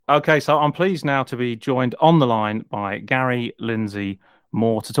Okay, so I'm pleased now to be joined on the line by Gary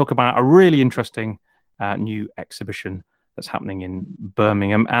Lyndsay-Moore to talk about a really interesting new exhibition that's happening in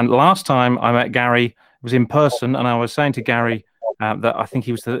Birmingham. And last time I met Gary, it was in person, and I was saying to Gary that I think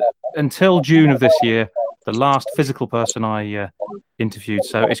he was, until June of this year, the last physical person I interviewed.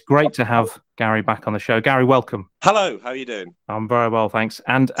 So it's great to have Gary back on the show. Gary, welcome. Hello, how are you doing? I'm very well, thanks.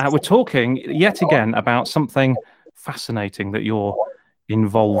 And we're talking yet again about something fascinating that you're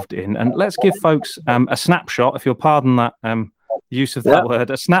involved in. And let's give folks a snapshot, if you'll pardon that use of that word,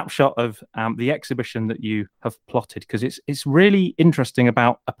 a snapshot of the exhibition that you have plotted, because it's really interesting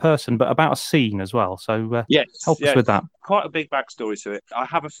about a person, but about a scene as well. So help us with that. Quite a big backstory to it. I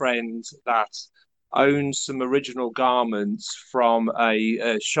have a friend that owns some original garments from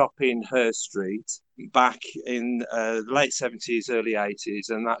a shop in Her Street back in the late 70s, early 80s,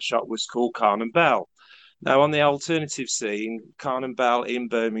 and that shop was called Carn and Bell. Now, on the alternative scene, Carn and Bell in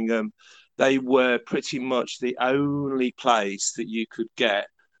Birmingham, they were pretty much the only place that you could get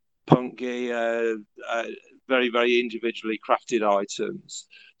punky, very, very individually crafted items.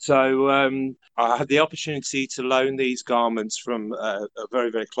 So I had the opportunity to loan these garments from a very,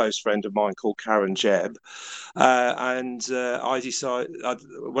 very close friend of mine called Karen Jebb. And I decided,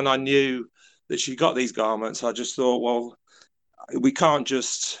 when I knew that she got these garments, I just thought, well, we can't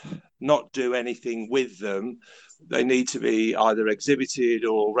just not do anything with them. They need to be either exhibited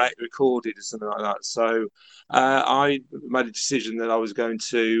or recorded or something like that. So I made a decision that I was going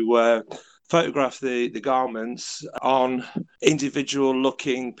to photograph the garments on individual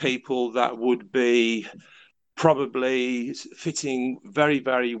looking people that would be probably fitting very,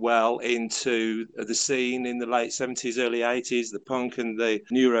 very well into the scene in the late 70s, early 80s, the punk and the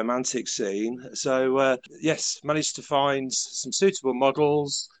new romantic scene. So, yes, managed to find some suitable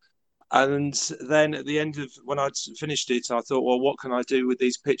models. And then at the end of when I'd finished it, I thought, well, what can I do with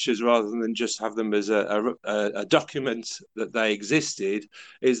these pictures rather than just have them as a document that they existed,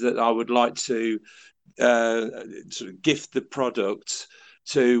 is that I would like to sort of gift the product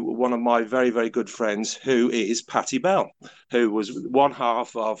to one of my very, very good friends, who is Patti Bell, who was one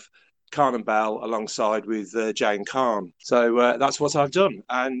half of Carn and Bell alongside with Jane Carn. So that's what I've done.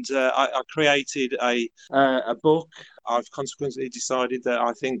 And I created a book. I've consequently decided that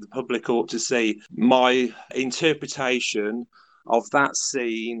I think the public ought to see my interpretation of that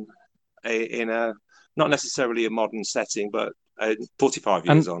scene in a, not necessarily a modern setting, but 45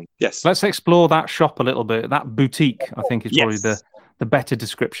 years on. Yes. Let's explore that shop a little bit. That boutique, I think, is probably the better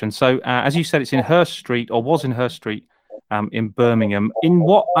description. So as you said, it's in Her Street, or was in Her Street, in Birmingham, in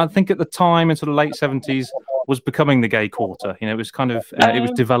what I think at the time in sort of late 70s was becoming the gay quarter. You know, it was kind of it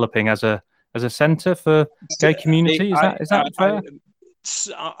was developing as a centre for gay community. Is that fair?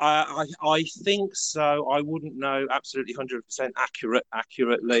 I think so. I wouldn't know absolutely 100%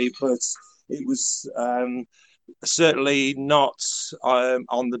 accurately, but it was certainly not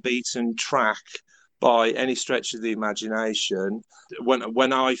on the beaten track by any stretch of the imagination.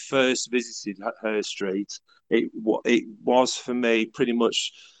 When I first visited Her Street, it was for me pretty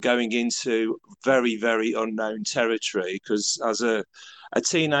much going into very, very unknown territory, because as a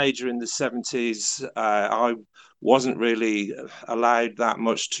teenager in the 70s, I wasn't really allowed that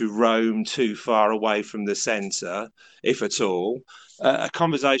much to roam too far away from the centre, if at all. A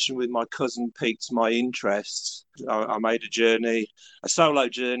conversation with my cousin piqued my interest. I made a solo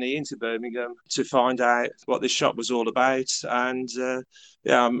journey into Birmingham to find out what this shop was all about. And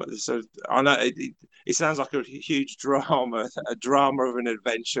so I know it sounds like a huge drama of an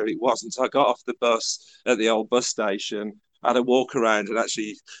adventure. It wasn't. I got off the bus at the old bus station, had a walk around, and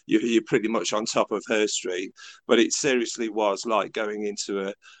actually you're pretty much on top of Her Street. But it seriously was like going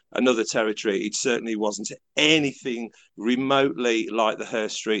into another territory. It certainly wasn't anything remotely like the Her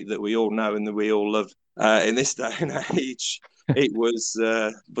Street that we all know and that we all love in this day and age. It was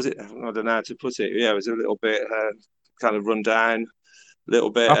it? I don't know how to put it. Yeah, it was a little bit kind of run down, a little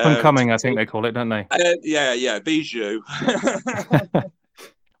bit up and coming. I think they call it, don't they? Bijou.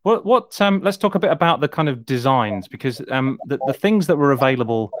 Let's talk a bit about the kind of designs, because the things that were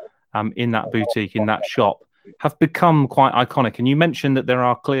available in that boutique, in that shop, have become quite iconic. And you mentioned that there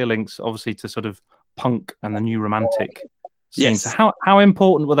are clear links, obviously, to sort of punk and the new romantic scene. Yes. So how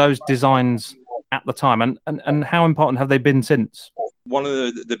important were those designs at the time, and how important have they been since? One of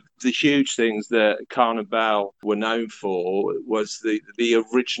the huge things that Carn and Bell were known for was the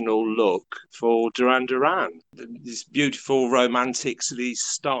original look for Duran Duran. This beautiful, romantically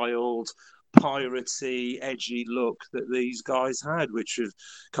styled piratey, edgy look that these guys had, which would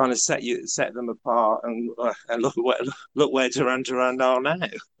kind of set them apart. And look where Duran Duran are now.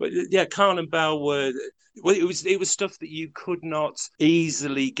 But yeah, Khan and Bell were. Well, it was stuff that you could not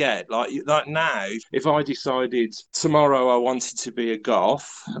easily get. Like now, if I decided tomorrow I wanted to be a goth,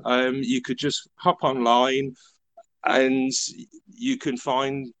 you could just hop online and you can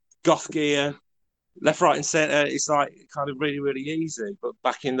find goth gear left, right, and centre. It's like kind of really, really easy. But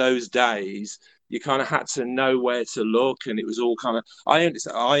back in those days, you kind of had to know where to look, and it was all kind of. I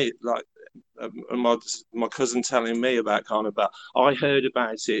like my cousin telling me about kind of about. I heard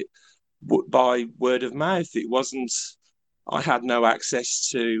about it by word of mouth. It wasn't. I had no access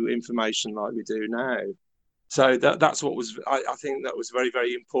to information like we do now. So that's what was. I think that was very,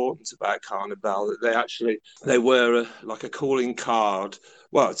 very important about Carnival, that they were like a calling card.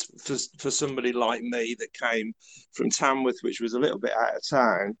 Well, for somebody like me that came from Tamworth, which was a little bit out of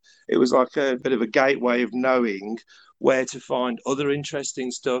town, it was like a bit of a gateway of knowing where to find other interesting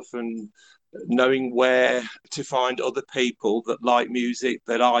stuff and knowing where to find other people that like music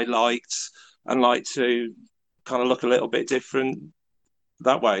that I liked and like to kind of look a little bit different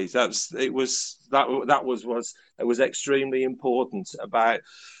that way. It was extremely important about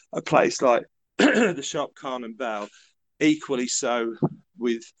a place like the shop Carn and Bell. Equally so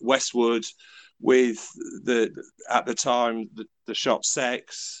with Westwood, with at the time the shop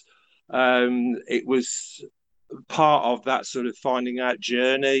Sex. It was part of that sort of finding out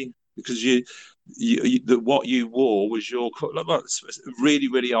journey, because what you wore was your really,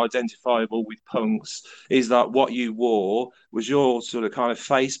 really identifiable with punks, is that what you wore was your sort of kind of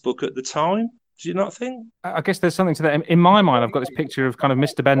Facebook at the time. Do you not think? I guess there's something to that. In my mind, I've got this picture of kind of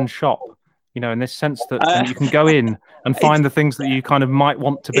Mr. Ben's shop, in this sense that you can go in and find the things that you kind of might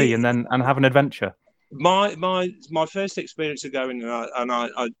want to be, and have an adventure. My first experience of going, and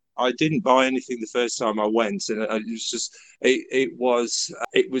I didn't buy anything the first time I went, and it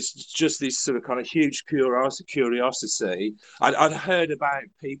was just this sort of kind of huge curiosity. I'd heard about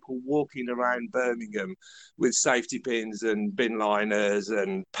people walking around Birmingham with safety pins and bin liners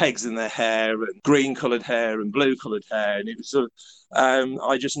and pegs in their hair and green coloured hair and blue coloured hair, and it was sort of.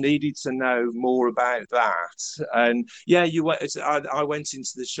 I just needed to know more about that, and yeah, I went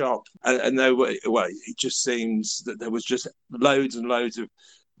into the shop, and it just seems that there was just loads and loads of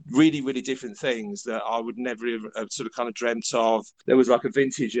really, really different things that I would never have sort of kind of dreamt of. There was like a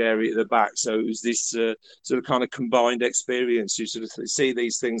vintage area at the back, so it was this sort of kind of combined experience. You sort of see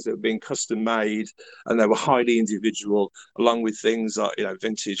these things that have been custom made, and they were highly individual, along with things like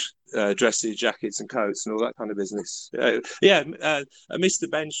vintage dresses, jackets, and coats, and all that kind of business. A Mr.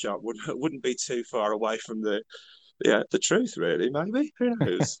 Ben shop wouldn't be too far away from the truth, really. Maybe, who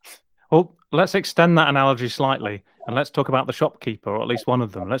knows? Well, let's extend that analogy slightly, and let's talk about the shopkeeper, or at least one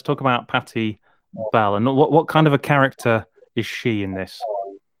of them. Let's talk about Patty Bell, and what kind of a character is she in this?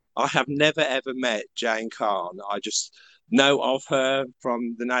 I have never ever met Jane Carn. I just know of her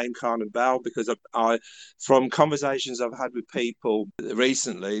from the name Carn and Bell, because I from conversations I've had with people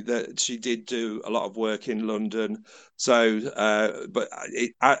recently, that she did do a lot of work in London. So, but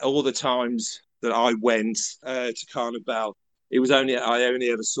all the times that I went to Carn and Bell, I only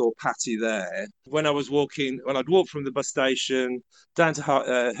ever saw Patty there. When I'd walk from the bus station down to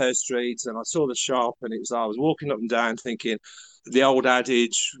her street, and I saw the shop, and I was walking up and down thinking, the old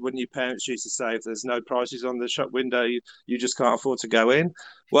adage, when your parents used to say, if there's no prices on the shop window, you just can't afford to go in.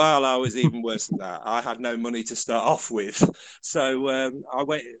 Well, I was even worse than that. I had no money to start off with. So I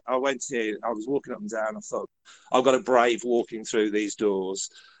went in, I was walking up and down. I thought, I've got a brave walking through these doors.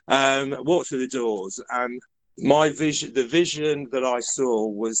 Walked through the doors, and the vision that I saw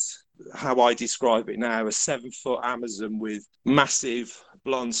was how I describe it now: a 7-foot Amazon with massive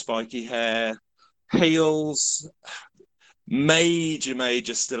blonde spiky hair, heels,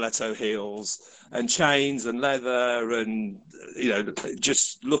 major stiletto heels, and chains and leather, and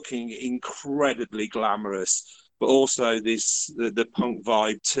just looking incredibly glamorous, but also the punk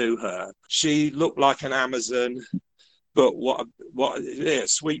vibe to her. She looked like an Amazon, but what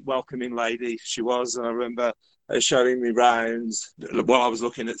sweet, welcoming lady she was. And I remember her showing me rounds while I was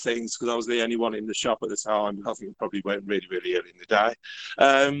looking at things, because I was the only one in the shop at the time. I think it probably went really, really early in the day.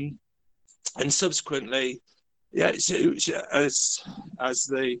 And subsequently, as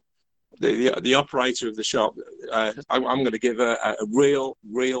the operator of the shop, I'm going to give her a real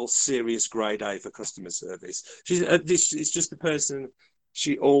serious grade A for customer service. It's just the person.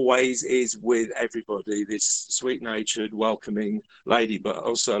 She always is with everybody, this sweet-natured, welcoming lady, but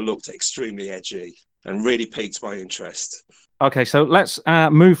also looked extremely edgy and really piqued my interest. Okay, so let's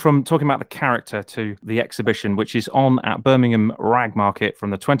move from talking about the character to the exhibition, which is on at Birmingham Rag Market from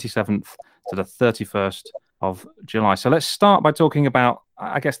the 27th to the 31st of July. So let's start by talking about,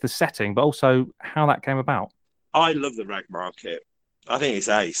 I guess, the setting, but also how that came about. I love the rag market. I think it's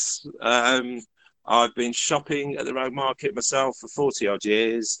ace. I've been shopping at the rag market myself for 40 odd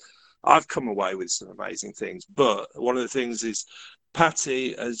years. I've come away with some amazing things, but one of the things is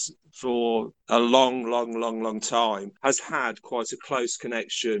Patty has, for a long time, has had quite a close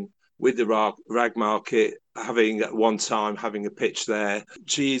connection with the rag market, having at one time having a pitch there.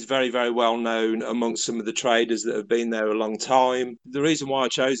 She is very well known amongst some of the traders that have been there a long time. The reason why I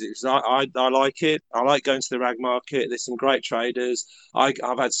chose it is I like it. I like going to the rag market. There's some great traders.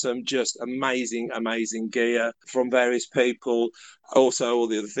 I've had some just amazing gear from various people. Also, all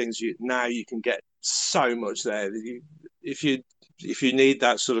the other things you can get so much there. If you need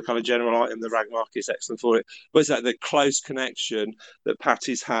that sort of kind of general item, the rag market is excellent for it. But it's like the close connection that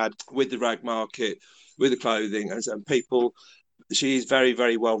Patty's had with the rag market, with the clothing, and people. She is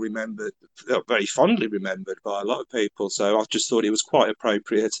very well remembered, very fondly remembered by a lot of people. So I just thought it was quite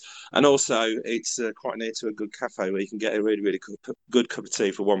appropriate. And also, it's quite near to a good cafe where you can get a really good cup of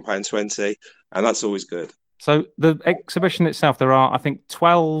tea for £1.20, and that's always good. So the exhibition itself, there are, I think,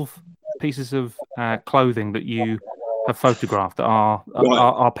 12 pieces of clothing that you have photographed that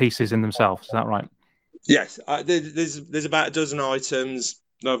are pieces in themselves. Is that right? Yes, there's about a dozen items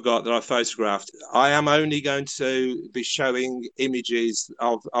that I've got that I photographed. I am only going to be showing images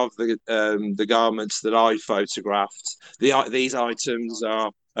of the garments that I photographed. These items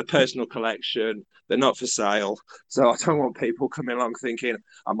are a personal collection. They're not for sale, so I don't want people coming along thinking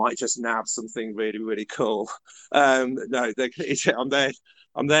I might just nab something really cool. No,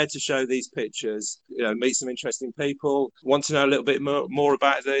 I'm there to show these pictures, meet some interesting people, want to know a little bit more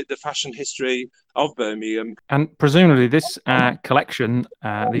about the fashion history of Birmingham. And presumably this collection,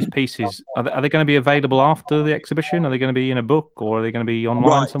 these pieces, are they going to be available after the exhibition? Are they going to be in a book, or are they going to be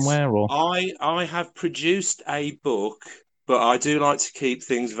online somewhere? Or I have produced a book, but I do like to keep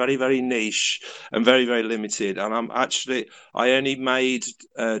things very niche and very limited. And I only made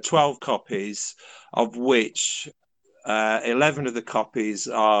 12 copies, of which 11 of the copies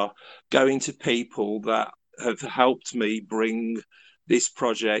are going to people that have helped me bring this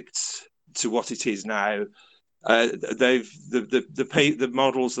project to what it is now. The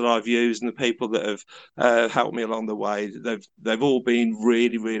models that I've used and the people that have helped me along the way, they've all been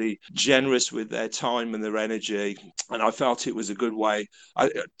really generous with their time and their energy, and I felt it was a good way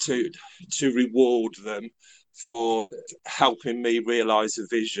to reward them for helping me realize a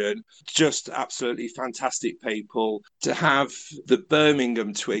vision. Just absolutely fantastic people. To have the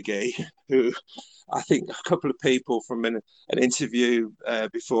Birmingham Twiggy, who I think a couple of people from an interview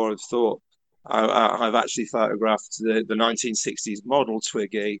before have thought I've actually photographed the 1960s model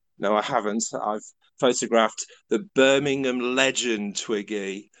Twiggy. No, I haven't. I've photographed the Birmingham legend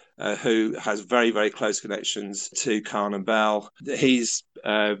Twiggy, who has very close connections to Carnan Bell. He's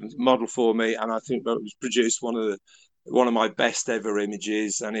modelled for me, and I think that was produced one of my best ever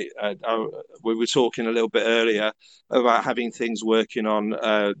images. And we were talking a little bit earlier about having things working on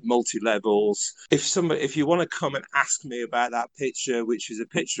multi-levels. If you want to come and ask me about that picture, which is a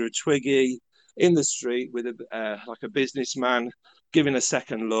picture of Twiggy in the street with like a businessman giving a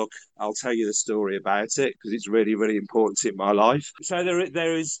second look, I'll tell you the story about it, because it's really important in my life. So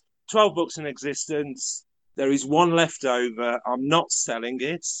there is 12 books in existence. There is one left over. I'm not selling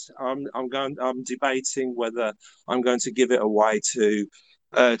it. I'm debating whether I'm going to give it away to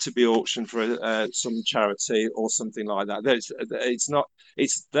be auctioned for some charity or something like that.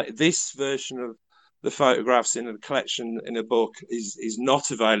 This version of the photographs in a collection in a book is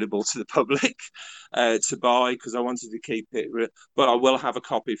not available to the public to buy, because I wanted to keep it, but I will have a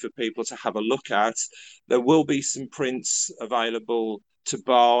copy for people to have a look at. There will be some prints available to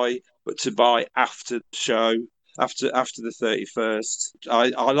buy, but to buy after the show, after the 31st.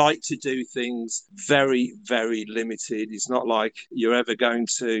 I like to do things very limited. It's not like you're ever going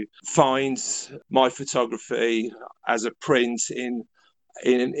to find my photography as a print in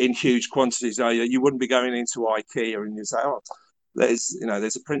huge quantities. You wouldn't be going into IKEA and you say, oh, there's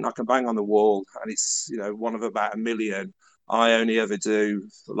a print I can bang on the wall, and it's one of about 1 million. I only ever do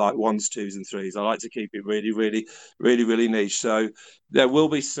like 1s, 2s, and 3s. I like to keep it really niche. So there will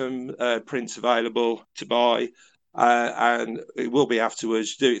be some prints available to buy, and it will be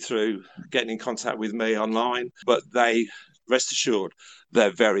afterwards. Do it through getting in contact with me online, but rest assured,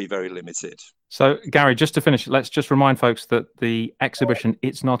 they're very limited. So, Gary, just to finish, let's just remind folks that the exhibition,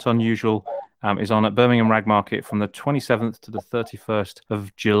 It's Not Unusual, is on at Birmingham Rag Market from the 27th to the 31st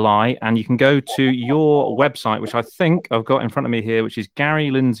of July. And you can go to your website, which I think I've got in front of me here, which is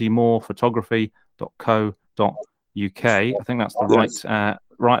GaryLyndsay-Moore Photography.co.uk. I think that's the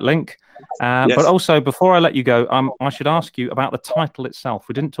right link. But also, before I let you go, I should ask you about the title itself.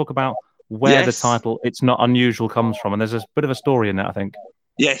 We didn't talk about where the title "It's Not Unusual" comes from, and there's a bit of a story in that, I think.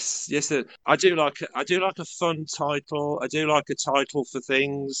 Yes, yes. I do like a fun title. I do like a title for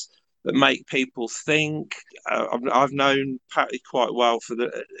things that make people think. I've known Patty quite well for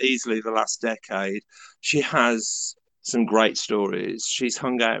easily the last decade. She has some great stories. She's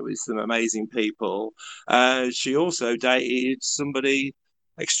hung out with some amazing people. She also dated somebody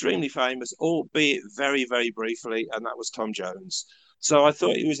extremely famous, albeit very, very briefly, and that was Tom Jones. So I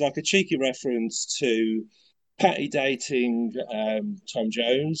thought it was like a cheeky reference to Patty dating Tom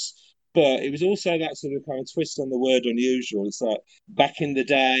Jones, but it was also that sort of kind of twist on the word unusual. It's like back in the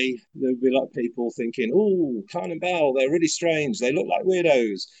day, there'd be a lot of people thinking, "Oh, Khan and Bell, they're really strange. They look like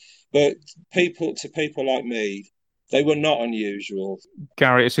weirdos," but people like me, they were not unusual.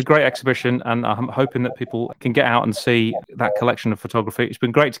 Gary, it's a great exhibition, and I'm hoping that people can get out and see that collection of photography. It's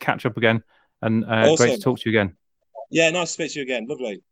been great to catch up again, and Awesome. great to talk to you again. Yeah, nice to speak to you again. Lovely.